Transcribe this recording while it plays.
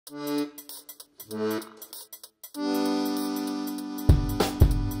Hey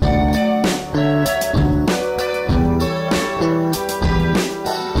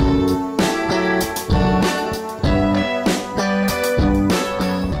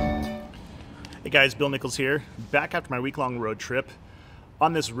guys, Bill Nichols here, back after my week-long road trip.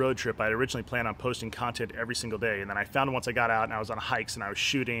 On this road trip, I had originally planned on posting content every single day, and then I found once I got out and I was on hikes and I was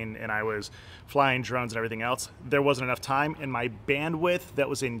shooting and I was flying drones and everything else, there wasn't enough time, and my bandwidth that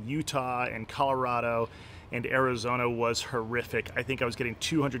was in Utah and Colorado and Arizona was horrific. I think I was getting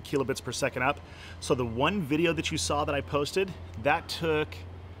 200 kilobits per second up. So the one video that you saw that I posted, that took,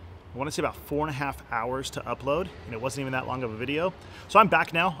 I want to say about 4.5 hours to upload, and it wasn't even that long of a video. So I'm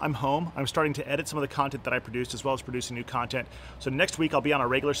back now, I'm home. I'm starting to edit some of the content that I produced as well as producing new content. So next week I'll be on a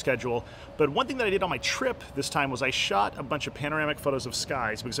regular schedule. But one thing that I did on my trip this time was I shot a bunch of panoramic photos of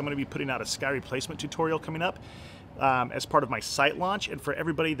skies because I'm going to be putting out a sky replacement tutorial coming up as part of my site launch. And for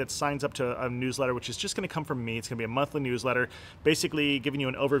everybody that signs up to a newsletter, which is just going to come from me, it's going to be a monthly newsletter, basically giving you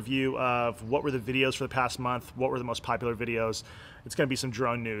an overview of what were the videos for the past month, what were the most popular videos. It's going to be some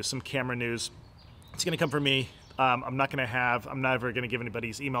drone news, some camera news. It's going to come from me. I'm never going to give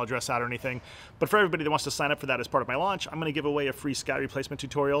anybody's email address out or anything. But for everybody that wants to sign up for that as part of my launch, I'm going to give away a free sky replacement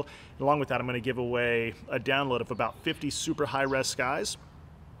tutorial. And along with that, I'm going to give away a download of about 50 super high-res skies.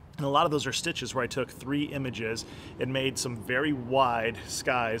 And a lot of those are stitches where I took 3 images and made some very wide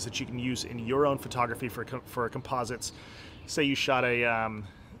skies that you can use in your own photography for composites. Say you shot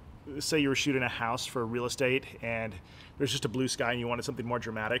say you were shooting a house for real estate and there's just a blue sky and you wanted something more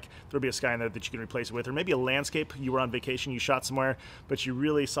dramatic, there'll be a sky in there that you can replace it with. Or maybe a landscape, you were on vacation, you shot somewhere, but you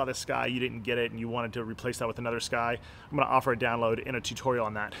really saw the sky, you didn't get it, and you wanted to replace that with another sky. I'm going to offer a download and a tutorial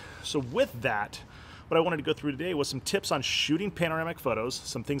on that. So with that, what I wanted to go through today was some tips on shooting panoramic photos,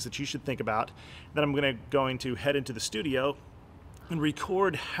 some things that you should think about. Then I'm going to head into the studio and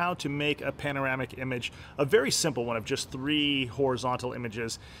record how to make a panoramic image, a very simple one of just 3 horizontal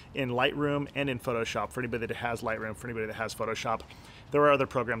images in Lightroom and in Photoshop for anybody that has Lightroom, for anybody that has Photoshop. There are other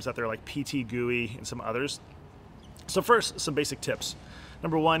programs out there like PT GUI and some others. So first, some basic tips.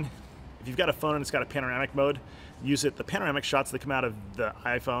 Number 1, if you've got a phone and it's got a panoramic mode, use it. The panoramic shots that come out of the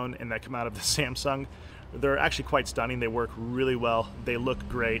iPhone and that come out of the Samsung, they're actually quite stunning. They work really well. They look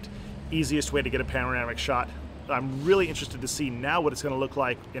great. Easiest way to get a panoramic shot. I'm really interested to see now what it's going to look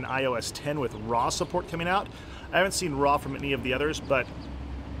like in iOS 10 with RAW support coming out. I haven't seen RAW from any of the others, but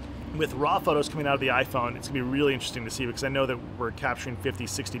with RAW photos coming out of the iPhone, it's going to be really interesting to see because I know that we're capturing 50,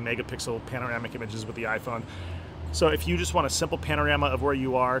 60 megapixel panoramic images with the iPhone. So if you just want a simple panorama of where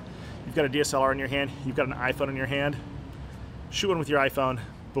you are, you've got a DSLR in your hand, you've got an iPhone in your hand, shoot one with your iPhone.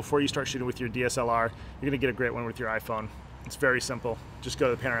 Before you start shooting with your DSLR, you're going to get a great one with your iPhone. It's very simple. Just go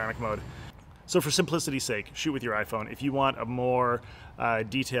to the panoramic mode. So for simplicity's sake, shoot with your iPhone. If you want a more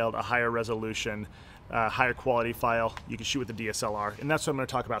detailed, a higher resolution, higher quality file, you can shoot with the DSLR, and that's what I'm going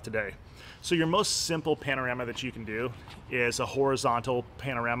to talk about today. So your most simple panorama that you can do is a horizontal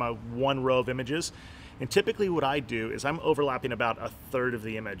panorama, 1 row of images. And typically what I do is I'm overlapping about 1/3 of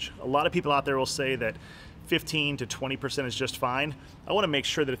the image. A lot of people out there will say that 15 to 20% is just fine. I want to make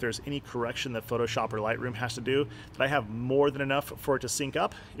sure that if there's any correction that Photoshop or Lightroom has to do, that I have more than enough for it to sync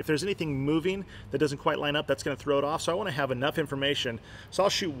up. If there's anything moving that doesn't quite line up, that's going to throw it off. So I want to have enough information. So I'll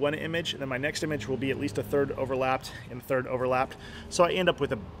shoot 1 image, and then my next image will be at least 1/3 overlapped and 1/3 overlapped. So I end up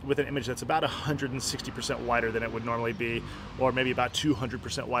with an image that's about 160% wider than it would normally be, or maybe about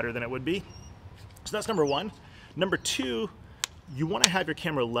 200% wider than it would be. So that's number 1. Number 2, you want to have your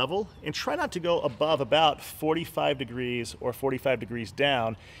camera level and try not to go above about 45 degrees or 45 degrees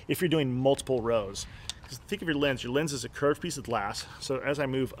down if you're doing multiple rows. Because think of your lens. Your lens is a curved piece of glass. So as I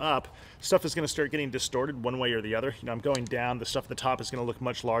move up, stuff is going to start getting distorted one way or the other. You know, I'm going down, the stuff at the top is going to look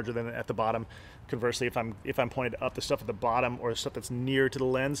much larger than at the bottom. Conversely, if I'm pointed up, the stuff at the bottom or the stuff that's near to the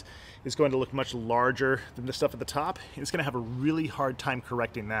lens is going to look much larger than the stuff at the top. It's going to have a really hard time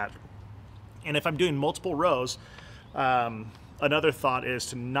correcting that. And if I'm doing multiple rows, another thought is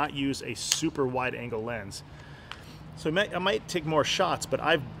to not use a super wide angle lens. So I might take more shots, but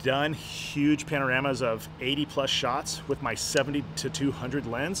I've done huge panoramas of 80 plus shots with my 70 to 200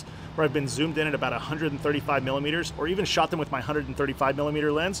 lens, where I've been zoomed in at about 135 millimeters, or even shot them with my 135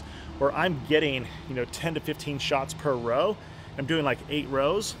 millimeter lens, where I'm getting 10 to 15 shots per row. I'm doing like 8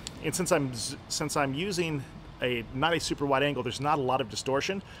 rows, and since I'm using not a super wide angle, there's not a lot of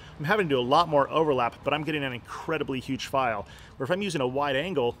distortion. I'm having to do a lot more overlap, but I'm getting an incredibly huge file. Where if I'm using a wide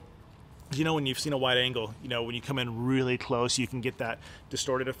angle, when you've seen a wide angle, when you come in really close, you can get that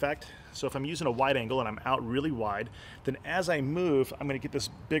distorted effect. So if I'm using a wide angle and I'm out really wide, then as I move, I'm going to get this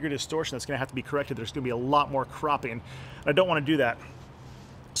bigger distortion that's going to have to be corrected. There's going to be a lot more cropping. I don't want to do that.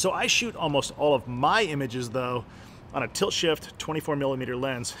 So I shoot almost all of my images though on a tilt shift 24mm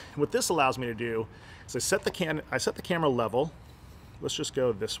lens. What this allows me to do is I set the camera level. Let's just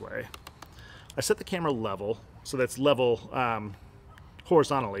go this way. I set the camera level so that's level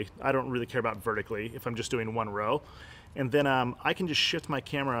horizontally. I don't really care about vertically if I'm just doing one row. And then I can just shift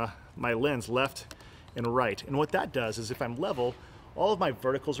my lens left and right. And what that does is if I'm level, all of my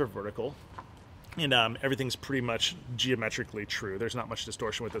verticals are vertical, and everything's pretty much geometrically true. There's not much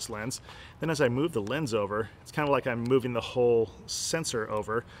distortion with this lens. Then as I move the lens over, it's kind of like I'm moving the whole sensor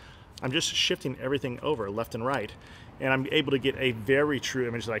over. I'm just shifting everything over left and right, and I'm able to get a very true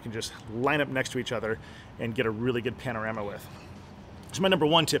image that I can just line up next to each other and get a really good panorama with. So my number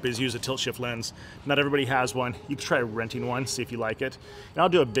one tip is use a tilt shift lens. Not everybody has one. You can try renting one, see if you like it. And I'll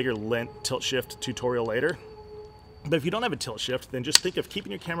do a bigger tilt shift tutorial later. But if you don't have a tilt shift, then just think of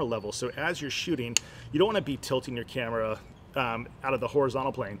keeping your camera level. So as you're shooting, you don't want to be tilting your camera out of the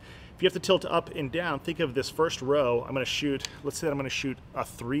horizontal plane. If you have to tilt up and down, think of this first row. I'm going to shoot, let's say I'm going to shoot a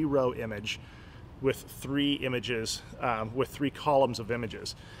 3-row image with 3 images, with 3 columns of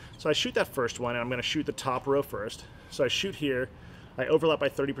images. So I shoot that first one, and I'm going to shoot the top row first. So I shoot here, I overlap by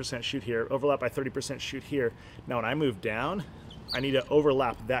 30%, shoot here, overlap by 30%, shoot here. Now when I move down, I need to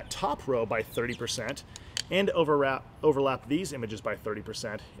overlap that top row by 30%, and overlap these images by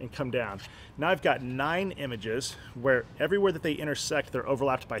 30% and come down. Now I've got 9 images where everywhere that they intersect, they're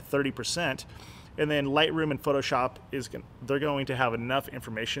overlapped by 30%, and then Lightroom and Photoshop, they're going to have enough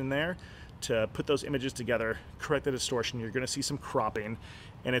information there to put those images together, correct the distortion. You're going to see some cropping,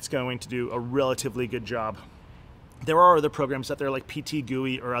 and it's going to do a relatively good job. There are other programs out there like PT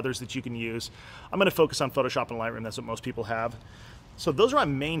GUI or others that you can use. I'm going to focus on Photoshop and Lightroom. That's what most people have. So those are my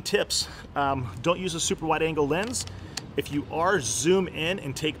main tips. Don't use a super wide angle lens. If you are, zoom in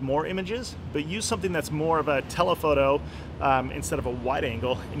and take more images, but use something that's more of a telephoto instead of a wide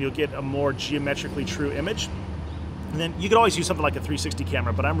angle, and you'll get a more geometrically true image. And then you could always use something like a 360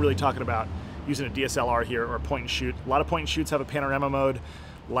 camera, but I'm really talking about using a DSLR here or a point and shoot. A lot of point and shoots have a panorama mode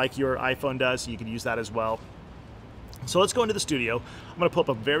like your iPhone does, so you could use that as well. So let's go into the studio. I'm going to pull up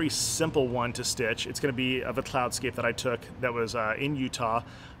a very simple one to stitch. It's going to be of a cloudscape that I took that was in Utah.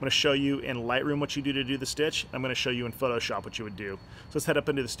 I'm going to show you in Lightroom what you do to do the stitch. I'm going to show you in Photoshop what you would do. So let's head up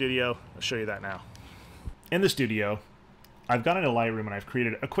into the studio. I'll show you that now. In the studio, I've gone into Lightroom and I've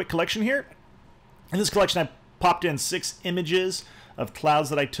created a quick collection here. In this collection, I popped in 6 images of clouds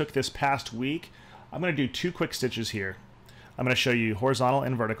that I took this past week. I'm going to do 2 quick stitches here. I'm going to show you horizontal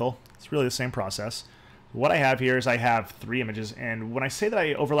and vertical. It's really the same process. What I have here is I have 3 images, and when I say that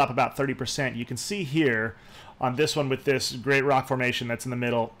I overlap about 30%, you can see here on this one with this great rock formation that's in the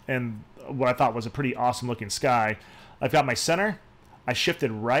middle and what I thought was a pretty awesome looking sky. I've got my center, I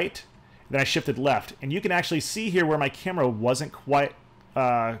shifted right, then I shifted left, and you can actually see here where my camera wasn't quite,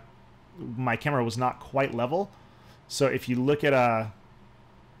 my camera was not quite level. So if you look at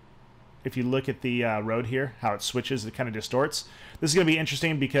the road here, how it switches, it kind of distorts. This is going to be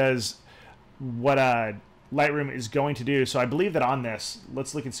interesting because what Lightroom is going to do. So I believe that on this,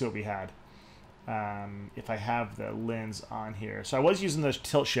 let's look and see what we had. If I have the lens on here. So I was using the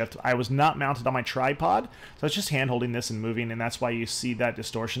tilt shift. I was not mounted on my tripod, so I was just hand holding this and moving, and that's why you see that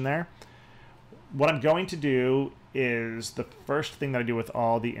distortion there. What I'm going to do is the first thing that I do with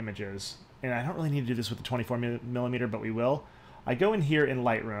all the images, and I don't really need to do this with the 24mm, but we will. I go in here in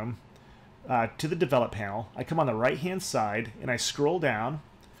Lightroom to the develop panel. I come on the right hand side and I scroll down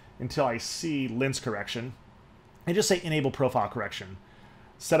until I see lens correction, and just say enable profile correction.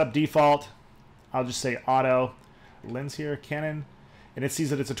 Set up default, I'll just say auto, lens here, Canon, and it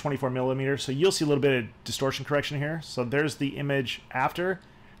sees that it's a 24mm, so you'll see a little bit of distortion correction here. So there's the image after,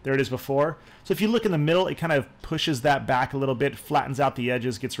 there it is before. So if you look in the middle, it kind of pushes that back a little bit, flattens out the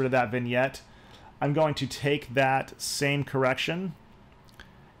edges, gets rid of that vignette. I'm going to take that same correction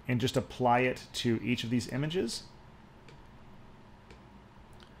and just apply it to each of these images.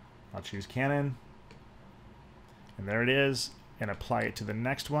 I'll choose Canon, and there it is, and apply it to the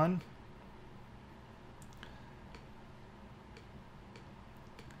next one.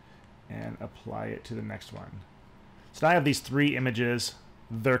 And apply it to the next one. So now I have these 3 images.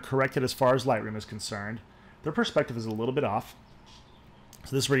 They're corrected as far as Lightroom is concerned. Their perspective is a little bit off.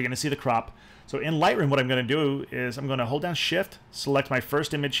 So this is where you're going to see the crop. So in Lightroom, what I'm going to do is I'm going to hold down Shift, select my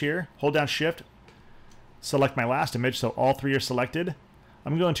first image here, hold down Shift, select my last image, so all 3 are selected.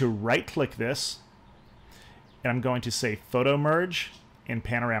 I'm going to right-click this, and I'm going to say Photo Merge in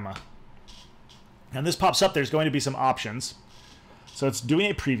Panorama. And this pops up. There's going to be some options. So it's doing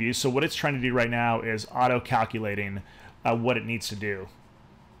a preview. So what it's trying to do right now is auto-calculating what it needs to do.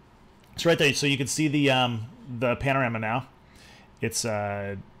 So right there, so you can see the panorama now. It's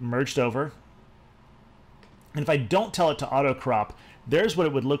merged over. And if I don't tell it to auto crop, there's what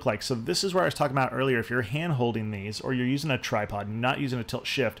it would look like. So this is where I was talking about earlier. If you're hand holding these or you're using a tripod, not using a tilt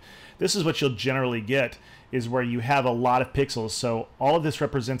shift, this is what you'll generally get, is where you have a lot of pixels. So all of this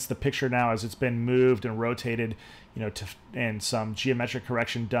represents the picture now as it's been moved and rotated, you know, and some geometric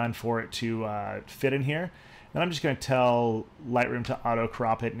correction done for it to fit in here. And I'm just going to tell Lightroom to auto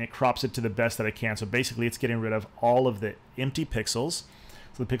crop it, and it crops it to the best that it can. So basically it's getting rid of all of the empty pixels,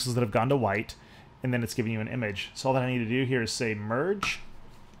 so the pixels that have gone to white, and then it's giving you an image. So all that I need to do here is say merge.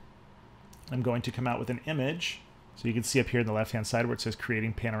 I'm going to come out with an image. So you can see up here in the left hand side where it says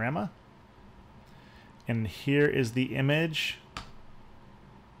creating panorama. And here is the image.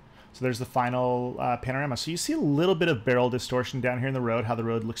 So there's the final panorama. So you see a little bit of barrel distortion down here in the road, how the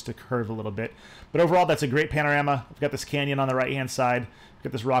road looks to curve a little bit. But overall, that's a great panorama. I've got this canyon on the right-hand side. I've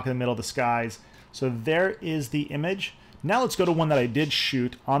got this rock in the middle of the skies. So there is the image. Now let's go to one that I did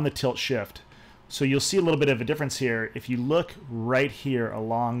shoot on the tilt shift. So you'll see a little bit of a difference here. If you look right here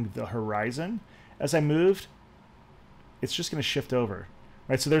along the horizon, as I moved, it's just going to shift over.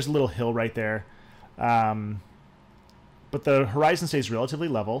 Right? So there's a little hill right there. But the horizon stays relatively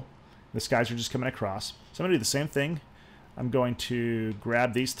level. The skies are just coming across. So I'm going to do the same thing. I'm going to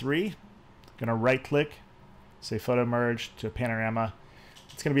grab these three. I'm going to right-click, say Photo Merge to Panorama.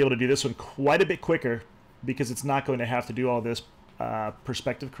 It's going to be able to do this one quite a bit quicker because it's not going to have to do all this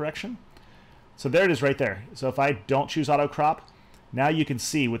perspective correction. So there it is right there. So if I don't choose Auto Crop, now you can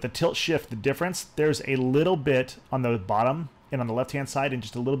see with the tilt shift the difference. There's a little bit on the bottom and on the left-hand side and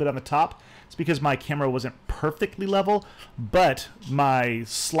just a little bit on the top. It's because my camera wasn't perfectly level, but my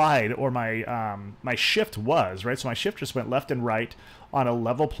slide or my shift was, right? So my shift just went left and right on a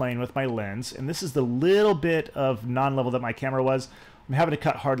level plane with my lens, and this is the little bit of non-level that my camera was. I'm having to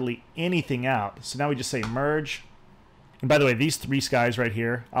cut hardly anything out. So now we just say merge. And by the way, these three skies right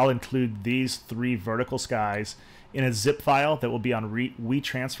here, I'll include these three vertical skies in a zip file that will be on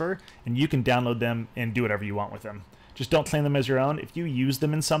WeTransfer, and you can download them and do whatever you want with them. Just don't claim them as your own. If you use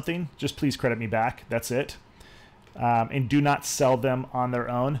them in something, just please credit me back. That's it. And do not sell them on their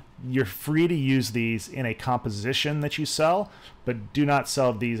own. You're free to use these in a composition that you sell, but do not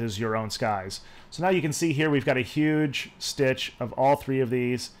sell these as your own skies. So now you can see here we've got a huge stitch of all three of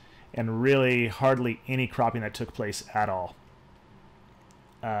these and really hardly any cropping that took place at all.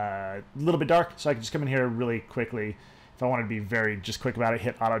 A little bit dark, so I can just come in here really quickly. If I wanted to be very just quick about it,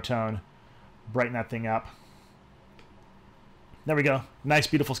 hit auto tone, brighten that thing up. There we go. Nice,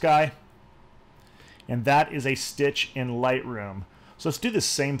 beautiful sky. And that is a stitch in Lightroom. So let's do the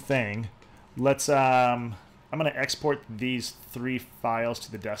same thing. Let's, I'm going to export these three files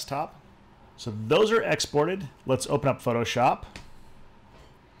to the desktop. So those are exported. Let's open up Photoshop.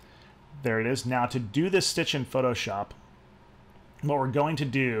 There it is. Now to do this stitch in Photoshop, what we're going to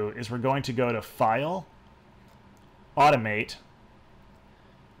do is we're going to go to File, Automate.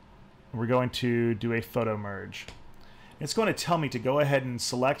 We're going to do a photo merge. It's going to tell me to go ahead and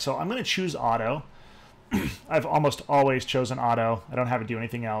select. So I'm going to choose auto. I've almost always chosen auto. I don't have to do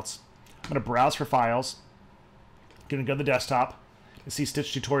anything else. I'm going to browse for files. I'm going to go to the desktop. You see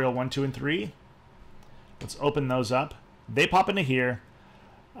Stitch Tutorial 1, 2, and 3. Let's open those up. They pop into here.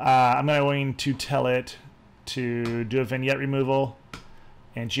 I'm going to tell it to do a vignette removal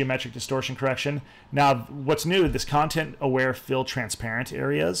and geometric distortion correction. Now, what's new, this content aware fill transparent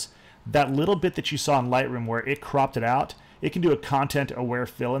areas, that little bit that you saw in Lightroom where it cropped it out, it can do a content aware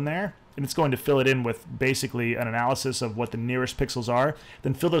fill in there, and it's going to fill it in with basically an analysis of what the nearest pixels are,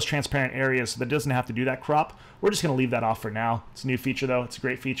 then fill those transparent areas so that it doesn't have to do that crop. We're just going to leave that off for now. It's a new feature though. It's a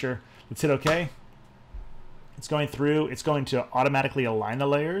great feature. Let's hit OK. It's going through. It's going to automatically align the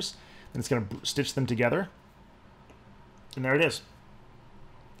layers, and it's going to stitch them together. And there it is.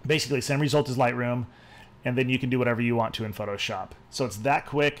 Basically, same result as Lightroom, and then you can do whatever you want to in Photoshop. So it's that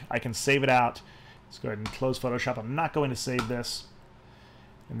quick. I can save it out. Let's go ahead and close Photoshop. I'm not going to save this.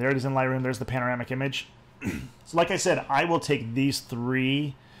 And there it is in Lightroom. There's the panoramic image. So like I said, I will take these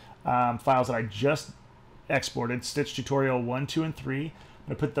three files that I just exported, Stitch Tutorial 1, 2, and 3. I'm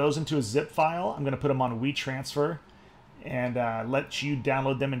going to put those into a zip file. I'm going to put them on WeTransfer and let you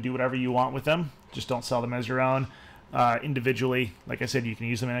download them and do whatever you want with them. Just don't sell them as your own. Individually, like I said, you can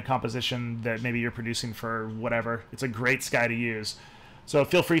use them in a composition that maybe you're producing for whatever. It's a great sky to use. So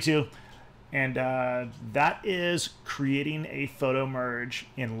feel free to. And that is creating a photo merge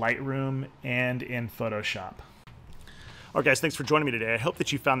in Lightroom and in Photoshop. All right, guys, thanks for joining me today. I hope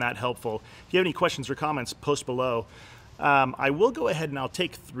that you found that helpful. If you have any questions or comments, post below. I will go ahead and I'll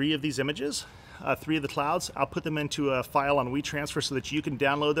take 3 of these images. 3 of the clouds. I'll put them into a file on WeTransfer so that you can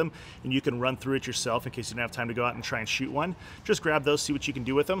download them and you can run through it yourself in case you don't have time to go out and try and shoot one. Just grab those, see what you can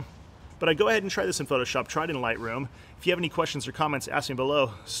do with them. But I go ahead and try this in Photoshop, try it in Lightroom. If you have any questions or comments, ask me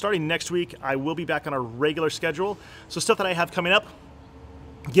below. Starting next week, I will be back on a regular schedule. So stuff that I have coming up,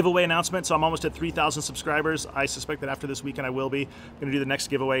 giveaway announcement. So I'm almost at 3,000 subscribers. I suspect that after this weekend I will be. I'm going to do the next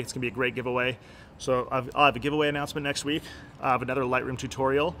giveaway. It's going to be a great giveaway. So I'll have a giveaway announcement next week. I'll have another Lightroom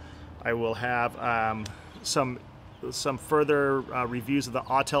tutorial. I will have some further reviews of the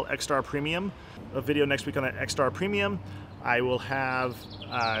Autel X-Star Premium. A video next week on the X-Star Premium. I will have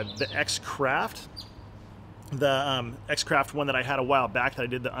the X-Craft. The X-Craft one that I had a while back that I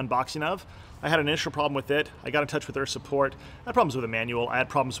did the unboxing of. I had an initial problem with it. I got in touch with their support. I had problems with the manual. I had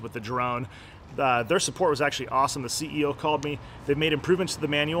problems with the drone. Their support was actually awesome. The CEO called me. They've made improvements to the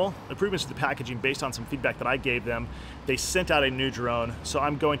manual, improvements to the packaging based on some feedback that I gave them. They sent out a new drone, so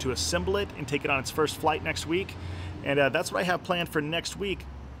I'm going to assemble it and take it on its first flight next week. And that's what I have planned for next week.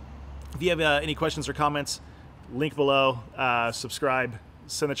 If you have any questions or comments, link below, subscribe,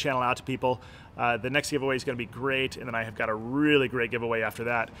 send the channel out to people. The next giveaway is going to be great, and then I have got a really great giveaway after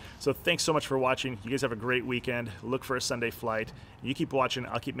that. So thanks so much for watching. You guys have a great weekend. Look for a Sunday flight. You keep watching.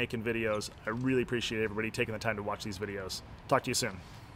 I'll keep making videos. I really appreciate everybody taking the time to watch these videos. Talk to you soon.